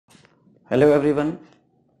Hello everyone.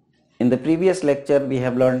 In the previous lecture we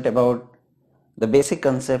have learnt about the basic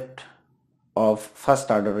concept of first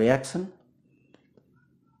order reaction.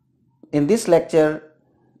 In this lecture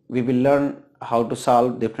we will learn how to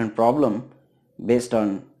solve different problems based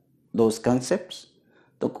on those concepts.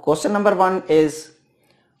 The question number 1 is,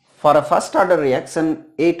 for a first order reaction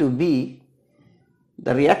A to B,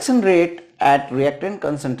 the reaction rate at reactant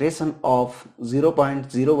concentration of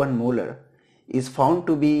 0.01 molar is found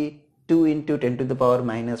to be 2 into 10 to the power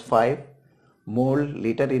minus 5 mole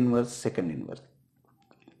liter inverse second inverse.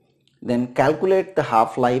 Then calculate the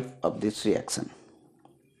half-life of this reaction.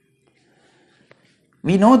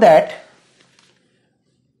 We know that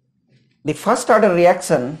the first order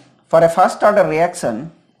reaction, for a first order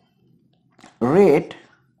reaction, rate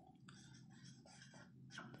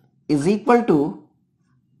is equal to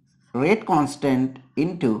rate constant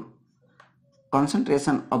into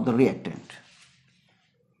concentration of the reactant.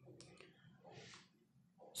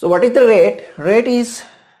 So what is the rate? Rate is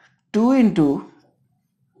 2 into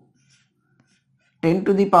 10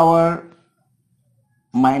 to the power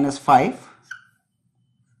minus 5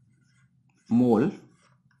 mole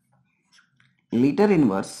liter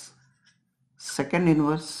inverse second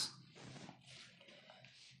inverse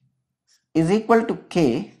is equal to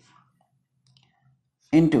K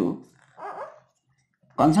into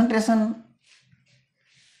concentration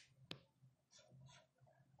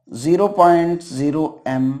 0.0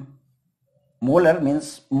 m molar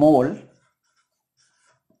means mole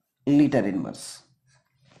liter inverse.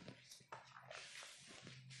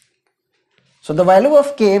 So the value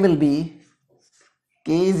of K will be,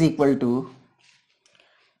 K is equal to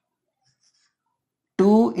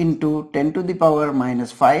 2 into 10 to the power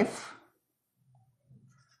minus 5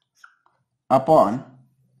 upon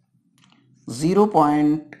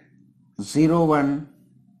 0.01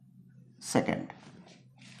 second,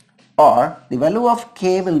 or the value of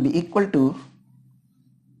K will be equal to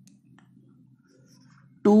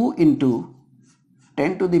 2 into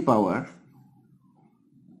 10 to the power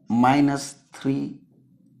minus 3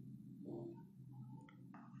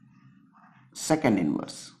 second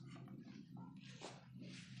inverse.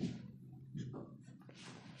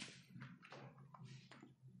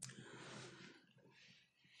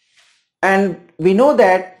 And we know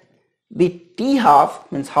that the T half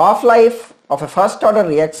means half-life of a first order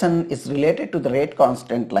reaction is related to the rate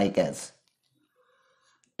constant like as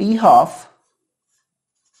T half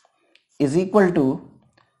is equal to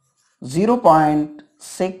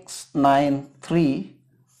 0.693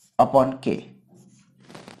 upon K.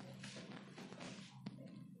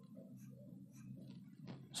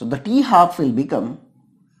 So the T half will become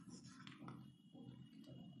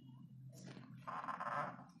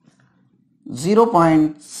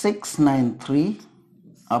 0.693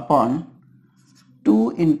 upon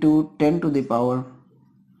 2 into 10 to the power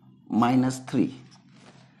minus 3.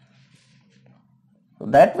 So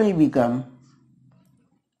that will become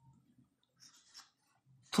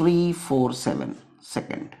 347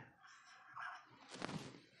 second.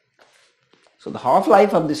 So the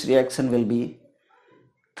half-life of this reaction will be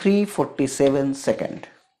 347 second.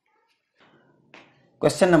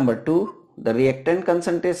 Question number 2. The reactant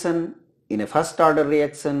concentration in a first order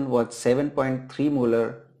reaction was 7.3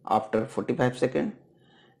 molar after 45 seconds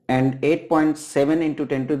and 8.7 into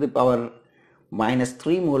 10 to the power minus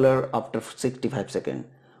 3 molar after 65 seconds.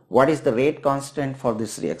 What is the rate constant for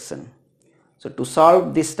this reaction? So to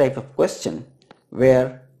solve this type of question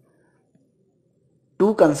where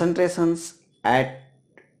two concentrations at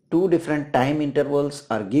two different time intervals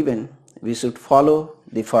are given, we should follow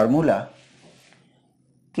the formula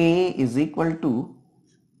K is equal to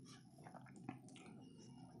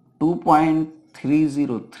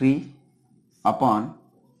 2.303 upon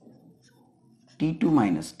T2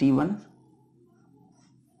 minus T1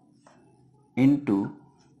 into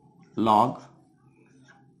log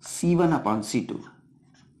C1 upon C2.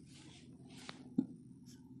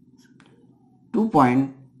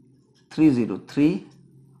 2.303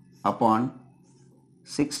 upon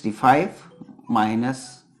 65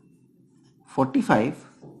 minus 45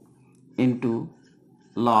 into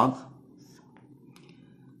log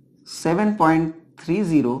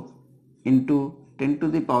 7.30 into 10 to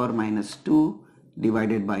the power minus 2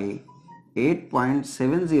 divided by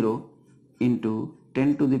 8.70 into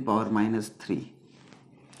 10 to the power minus 3.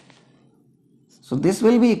 So this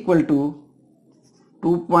will be equal to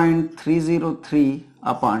 2.303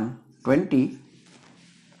 upon 20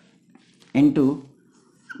 into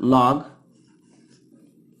log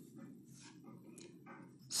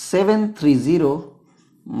 730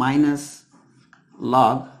 minus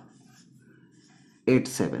log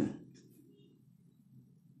 87.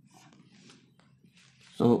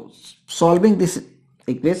 So solving this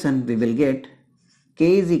equation, we will get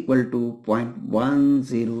K is equal to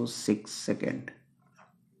 0.106 second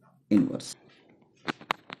inverse.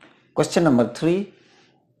 Question number 3.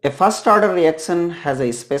 A first order reaction has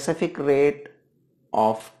a specific rate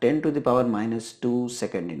of 10 to the power minus 2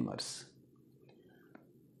 second inverse.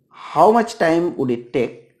 How much time would it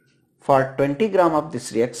take for 20 gram of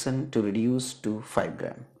this reaction to reduce to 5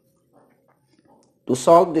 gram? To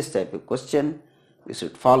solve this type of question, we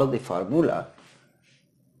should follow the formula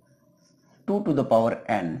 2 to the power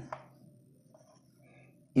n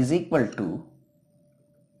is equal to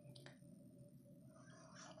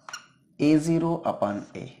A0 upon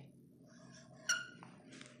A,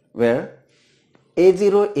 where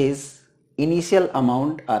A0 is initial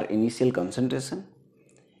amount or initial concentration,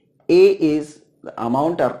 A is the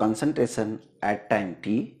amount or concentration at time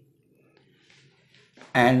t,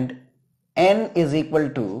 and n is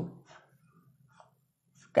equal to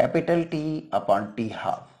capital T upon T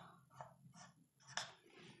half,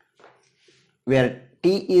 where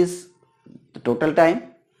T is the total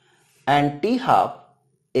time and T half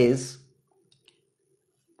is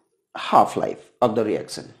half-life of the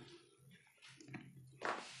reaction.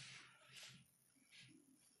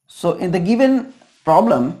 So in the given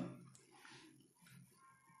problem,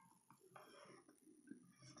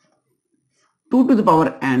 two to the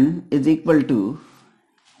power n is equal to,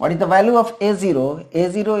 what is the value of A0?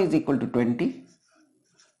 A0 is equal to 20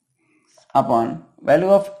 upon value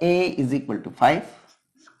of A is equal to 5.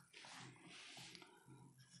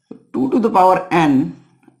 2 to the power n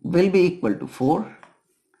will be equal to 4,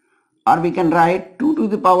 or we can write 2 to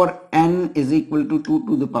the power n is equal to 2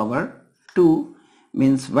 to the power 2,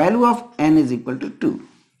 means value of n is equal to 2.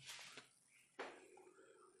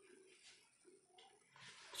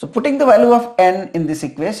 So putting the value of n in this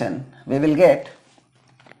equation, we will get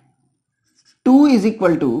 2 is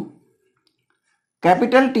equal to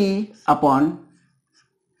capital T upon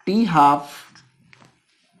T half,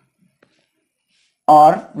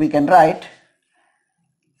 or we can write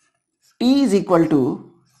T is equal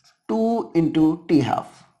to 2 into T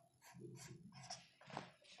half.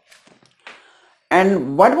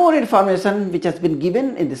 And one more information which has been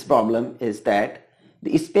given in this problem is that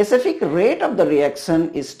the specific rate of the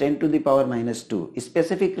reaction is 10 to the power minus 2.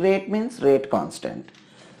 Specific rate means rate constant.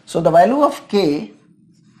 So the value of K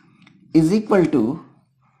is equal to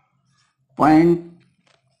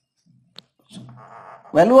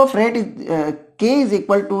value of rate is K is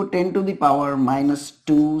equal to 10 to the power minus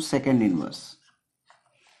 2 second inverse.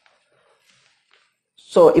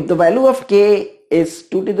 So if the value of K is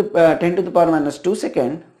 10 to the power minus 2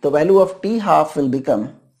 second, the value of T half will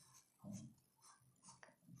become,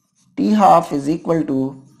 T half is equal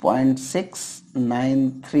to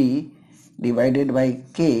 0.693 divided by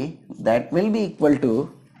K, that will be equal to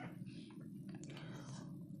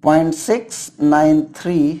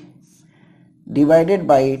 0.693 divided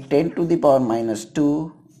by 10 to the power minus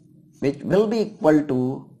 2, which will be equal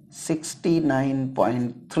to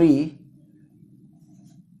 69.3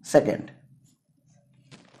 second.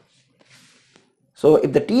 So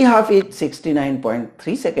if the T half is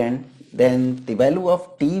 69.3 second, then the value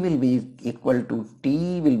of T will be equal to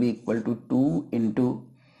 2 into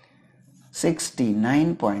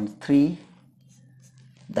 69.3,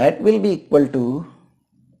 that will be equal to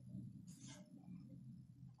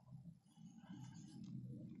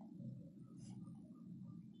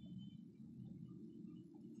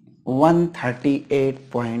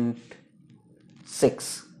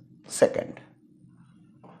 138.6 second.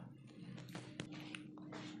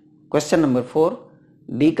 Question number 4.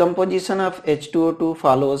 Decomposition of H2O2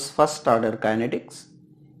 follows first order kinetics.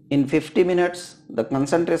 In 50 minutes, the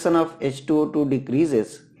concentration of H2O2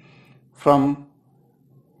 decreases from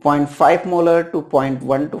 0.5 molar to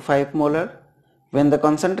 0.125 molar. When the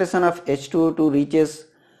concentration of H2O2 reaches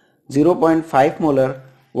 0.5 molar,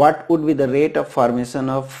 what would be the rate of formation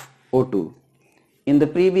of O2? In the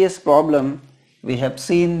previous problem, we have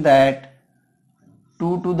seen that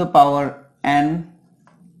 2 to the power n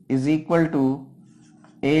is equal to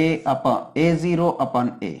A0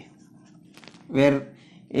 upon A, where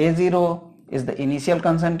A0 is the initial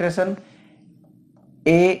concentration,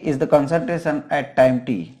 A is the concentration at time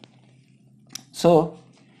t. So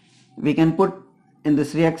we can put in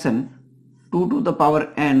this reaction 2 to the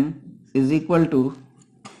power n is equal to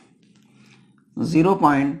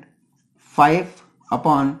 0.5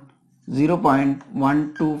 upon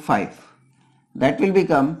 0.125, that will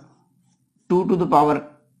become 2 to the power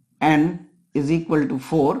n is equal to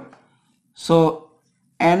 4, so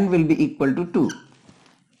n will be equal to 2.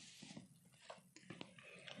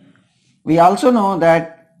 We also know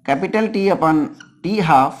that capital T upon T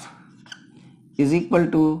half is equal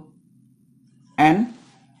to n.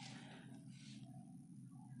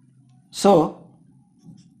 So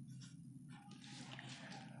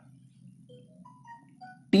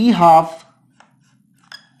T half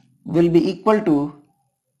will be equal to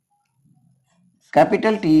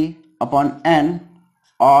capital T upon n,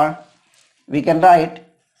 or we can write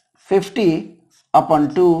 50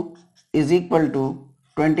 upon 2 is equal to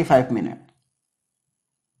 25 minutes.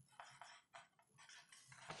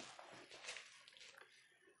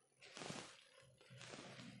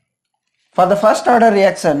 For the first order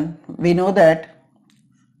reaction, we know that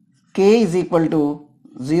K is equal to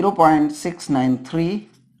 0.693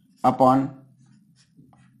 upon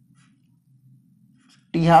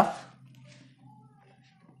T half.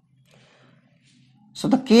 So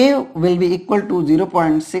the K will be equal to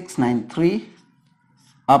 0.693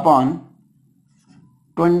 upon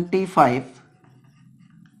 25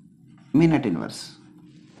 minute inverse.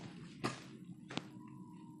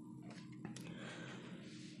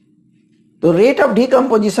 The rate of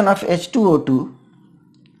decomposition of H2O2,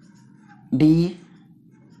 d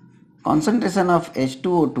concentration of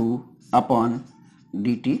H2O2 upon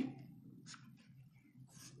dt,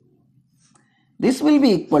 this will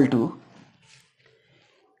be equal to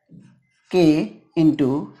K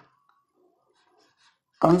into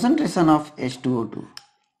concentration of H2O2.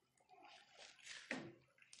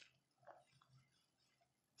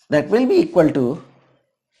 That will be equal to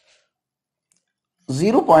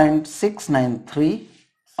 0.693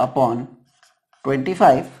 upon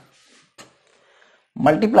 25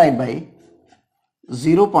 multiplied by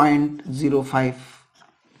 0.05.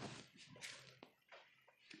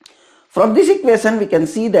 From this equation we can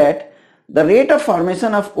see that the rate of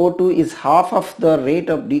formation of O2 is half of the rate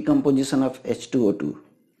of decomposition of H2O2.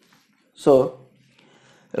 So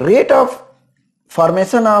rate of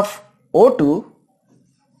formation of O2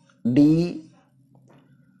 d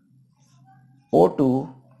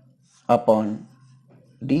O2 upon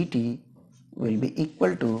dt will be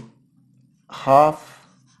equal to half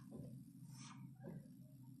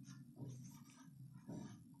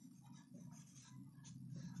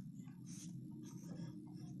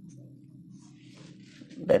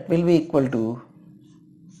that will be equal to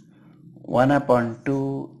 1 upon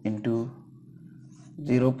 2 into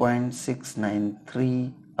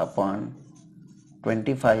 0.693 upon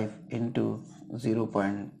 25 into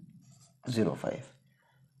 0.05.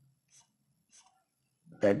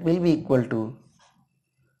 That will be equal to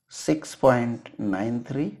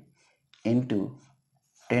 6.93 into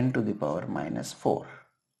 10 to the power minus 4.